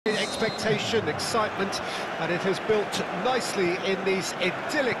expectation, excitement, and it has built nicely in these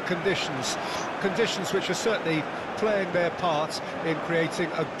idyllic conditions. Conditions which are certainly playing their part in creating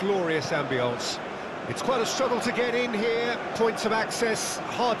a glorious ambience. It's quite a struggle to get in here, points of access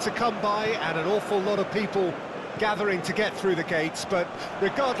hard to come by, and an awful lot of people gathering to get through the gates, but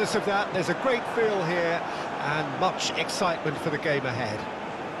regardless of that, there's a great feel here and much excitement for the game ahead.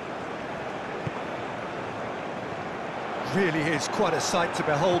 Really is quite a sight to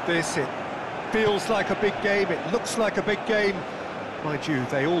behold this. It feels like a big game, it looks like a big game. Mind you,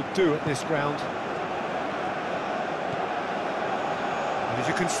 they all do at this ground. And as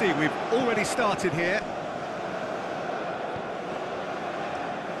you can see, we've already started here.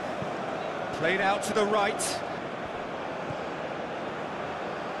 Played out to the right.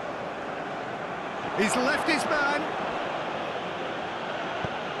 He's left his man.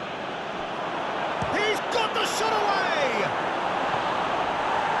 He's got the shot away!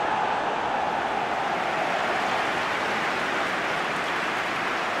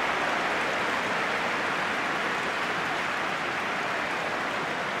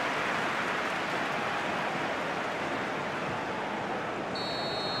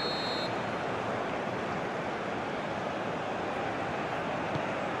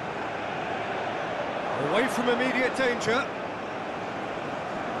 Away from immediate danger.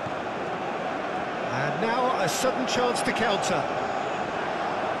 And now a sudden chance to counter.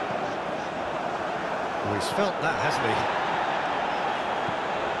 Oh, he's felt that, hasn't he?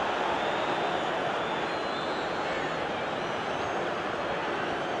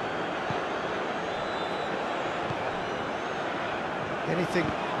 Anything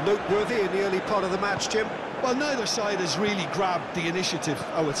noteworthy in the early part of the match, Jim? Well, neither side has really grabbed the initiative,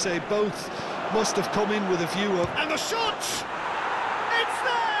 I would say. Both must have come in with a view of... And the shot! It's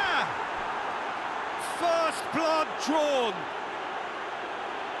there! First blood drawn.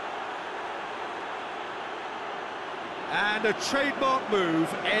 And a trademark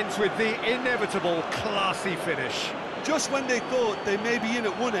move ends with the inevitable classy finish. Just when they thought they may be in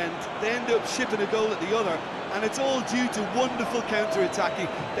at one end, they end up shipping a goal at the other, and it's all due to wonderful counter-attacking.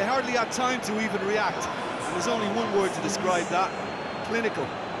 They hardly had time to even react, and there's only one word to describe that: clinical.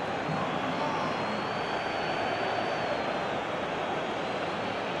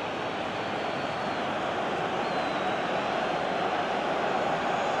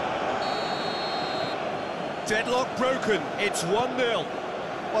 Deadlock broken, it's 1-0.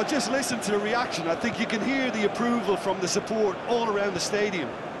 Well, just listen to the reaction. I think you can hear the approval from the support all around the stadium.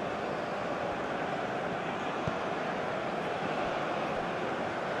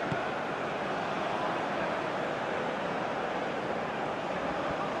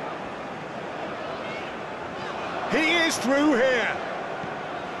 He is through here.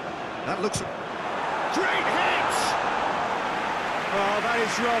 That looks... Great hit! Oh, that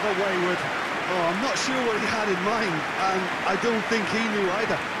is rather wayward. Oh, I'm not sure what he had in mind, and I don't think he knew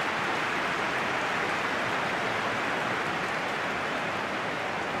either.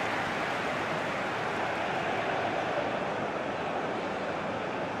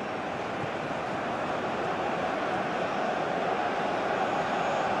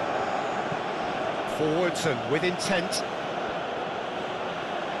 Forwards and with intent.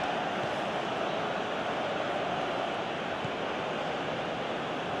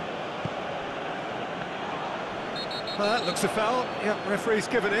 Well, that looks a foul. Yep, referee's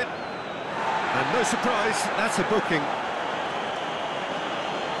given it. And no surprise, that's a booking.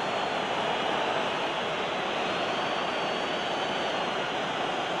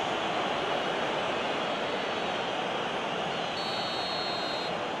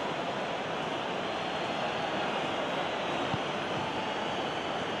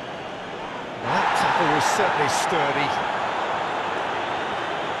 That tackle was certainly sturdy.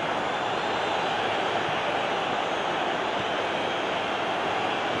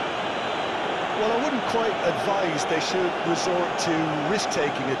 Well, I wouldn't quite advise they should resort to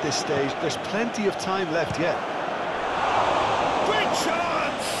risk-taking at this stage. There's plenty of time left yet. Big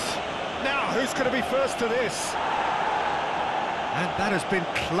chance! Now, who's going to be first to this? And that has been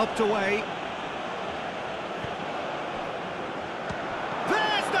clubbed away.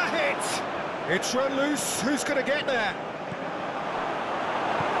 There's the hit! It's run loose. Who's going to get there?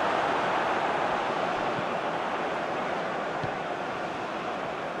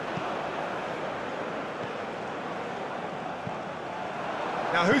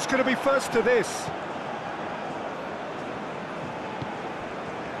 Now, who's going to be first to this?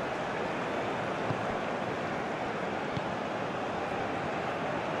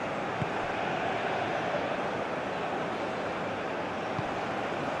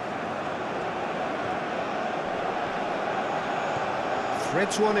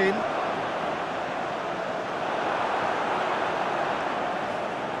 Threads one in.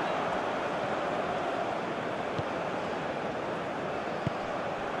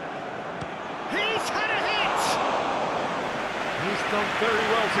 He's had a hit! He's done very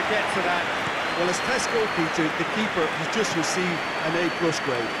well to get to that. Well, as test goalkeeper, the keeper has just received an A+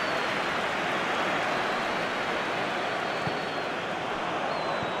 grade.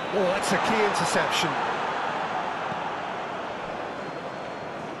 Oh, that's a key interception.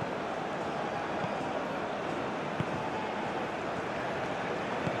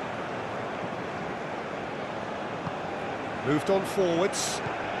 Moved on forwards.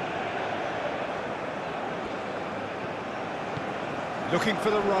 Looking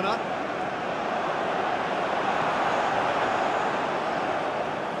for the runner.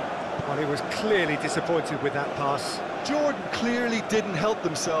 Well, he was clearly disappointed with that pass. Jordan clearly didn't help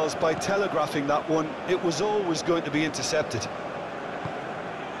themselves by telegraphing that one. It was always going to be intercepted.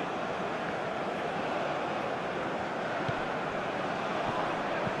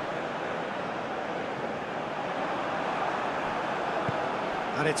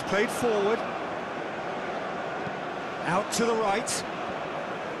 And it's played forward. Out to the right.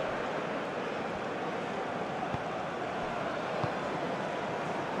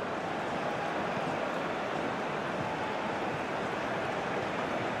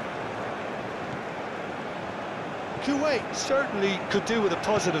 Kuwait certainly could do with a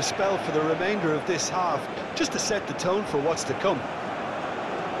positive spell for the remainder of this half, just to set the tone for what's to come.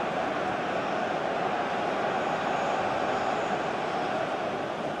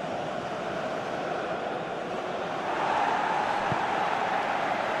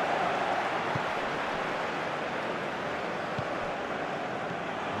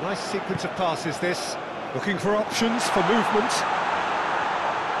 Nice sequence of passes this. Looking for options for movement.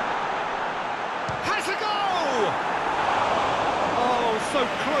 Has a goal! Oh, so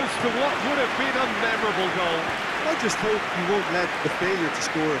close to what would have been a memorable goal. I just hope he won't let the failure to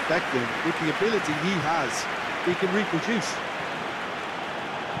score affect him. With the ability he has, he can reproduce.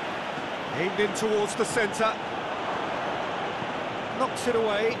 Aimed in towards the centre. Knocks it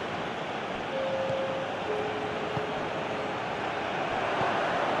away.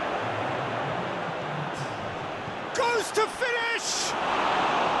 Goes to finish!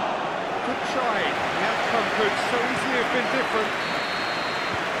 Good try. The outcome could so easily have been different.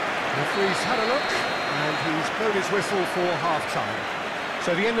 Referee's had a look, and he's blown his whistle for half-time.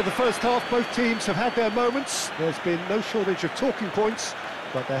 So the end of the first half, both teams have had their moments. There's been no shortage of talking points,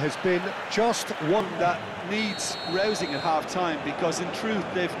 but there has been just one that needs rousing at half-time, because in truth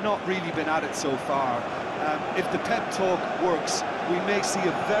they've not really been at it so far. If the pep talk works, we may see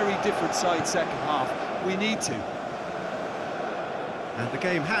a very different side second half. We need to. And the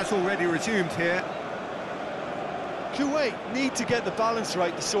game has already resumed here. Kuwait need to get the balance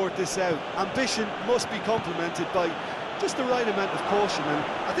right to sort this out. Ambition must be complemented by just the right amount of caution, and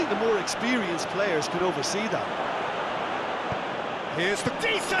I think the more experienced players can oversee that. Here's the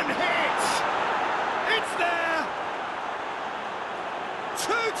decent hit! It's there!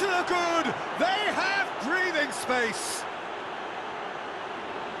 Two to the good! They have breathing space!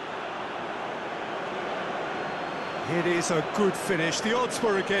 It is a good finish. The odds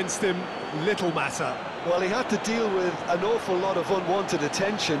were against him. Little matter. Well, he had to deal with an awful lot of unwanted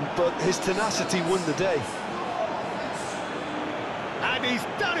attention, but his tenacity won the day. And he's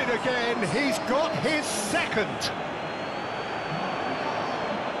done it again. He's got his second.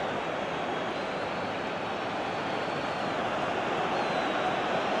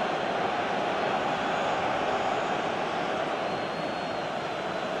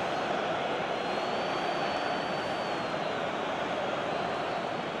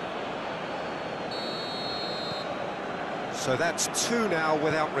 So that's two now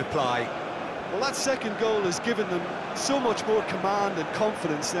without reply. Well, that second goal has given them so much more command and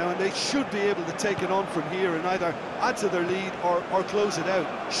confidence now, and they should be able to take it on from here and either add to their lead or close it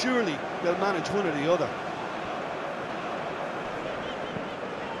out. Surely they'll manage one or the other.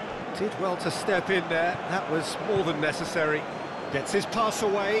 Did well to step in there. That was more than necessary. Gets his pass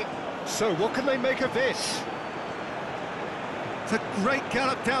away. So what can they make of this? It's a great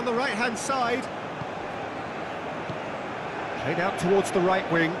gallop down the right-hand side. Played out towards the right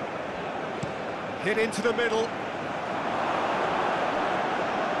wing. Hit into the middle.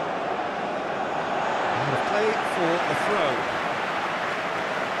 And a play for a throw.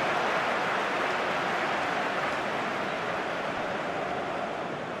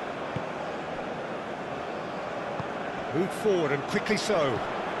 Moved forward and quickly so.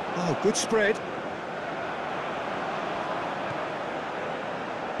 Oh, good spread.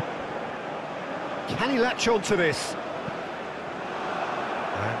 Can he latch on to this?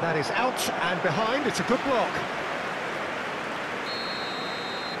 And that is out and behind. It's a good block.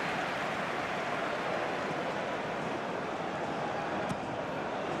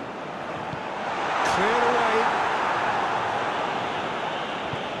 Cleared away.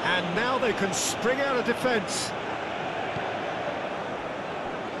 And now they can spring out of defence.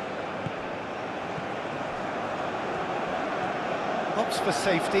 Opts for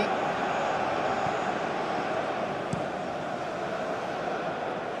safety.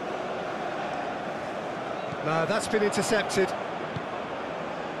 No, that's been intercepted.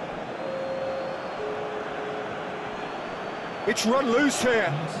 It's run loose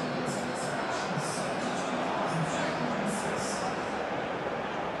here.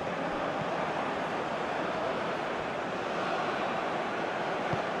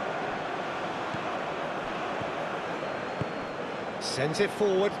 Sends it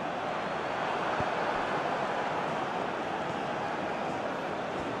forward.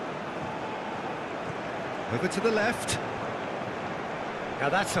 Over to the left. Now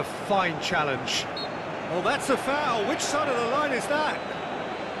that's a fine challenge. Well, that's a foul. Which side of the line is that?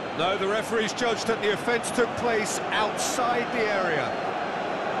 No, the referee's judged that the offence took place outside the area.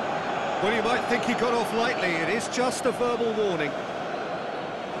 Well, you might think he got off lightly. It is just a verbal warning.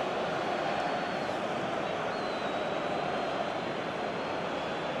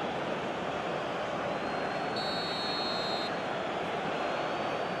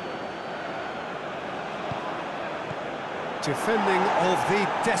 Defending of the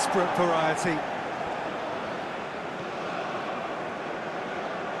desperate variety.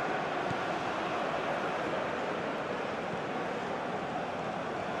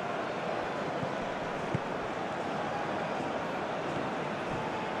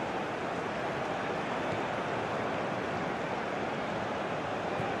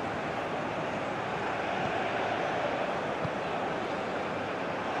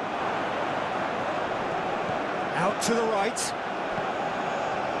 Out to the right.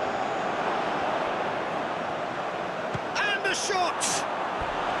 And a shot!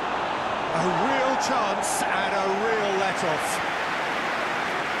 A real chance and a real let-off.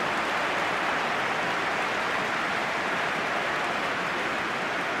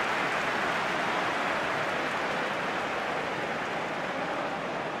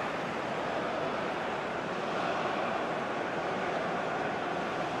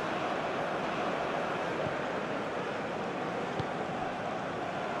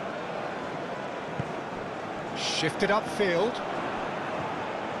 Shifted upfield.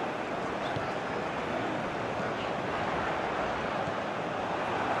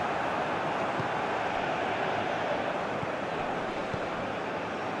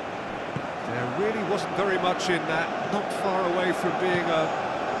 There really wasn't very much in that, not far away from being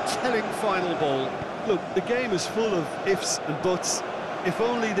a telling final ball. Look, the game is full of ifs and buts. If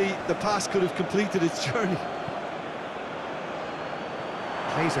only the pass could have completed its journey.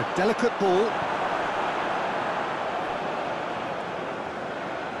 Plays a delicate ball.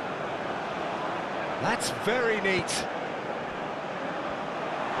 That's very neat.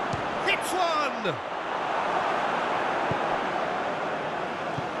 Hits one!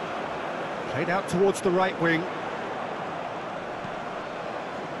 Played out towards the right wing.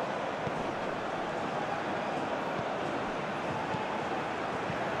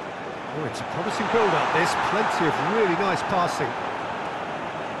 Oh, it's a promising build-up, this. Plenty of really nice passing.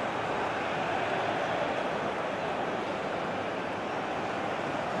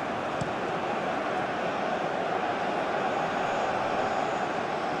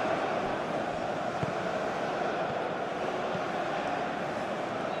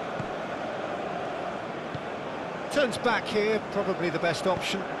 Turns back here, probably the best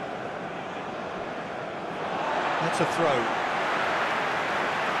option. That's a throw.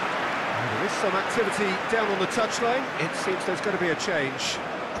 And there is some activity down on the touchline. It seems there's going to be a change.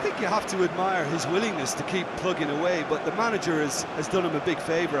 I think you have to admire his willingness to keep plugging away, but the manager has done him a big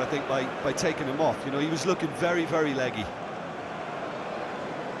favour, I think, by taking him off. You know, he was looking very, very leggy.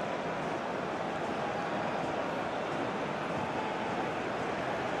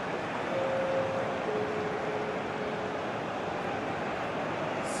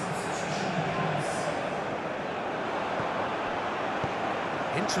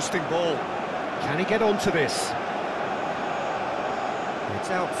 Interesting ball. Can he get onto this? It's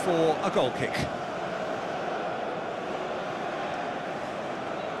out for a goal kick.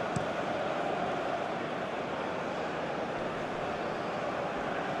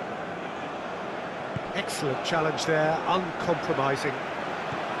 Excellent challenge there, uncompromising.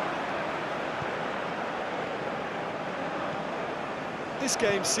 This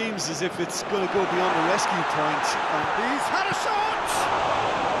game seems as if it's going to go beyond the rescue point. He's had a shot!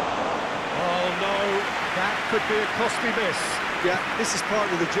 could be a costly miss. Yeah, this is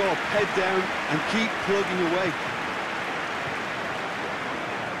part of the job. Head down and keep plugging away.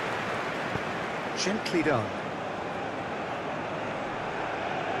 Gently done.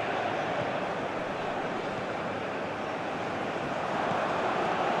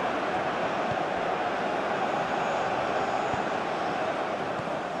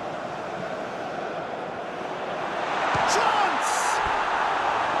 Chance!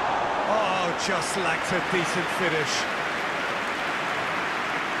 Oh, just lacked a decent finish.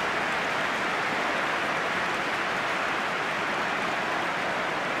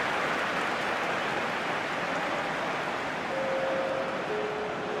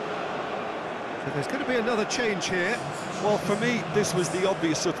 So there's going to be another change here. Well, for me, this was the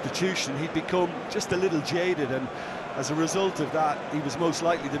obvious substitution. He'd become just a little jaded, and as a result of that, he was most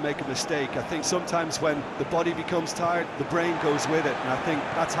likely to make a mistake. I think sometimes when the body becomes tired, the brain goes with it, and I think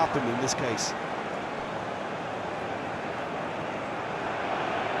that's happened in this case.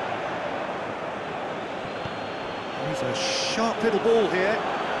 He's a sharp little ball here.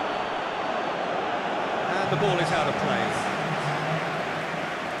 And the ball is out of play.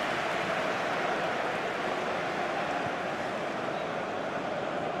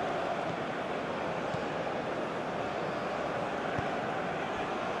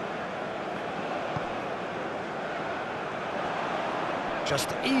 Just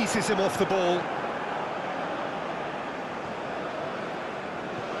eases him off the ball.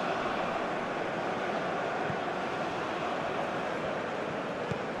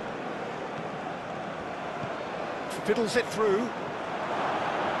 Fiddles it through.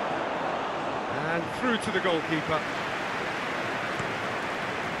 And through to the goalkeeper.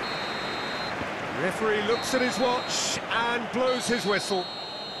 Referee looks at his watch and blows his whistle.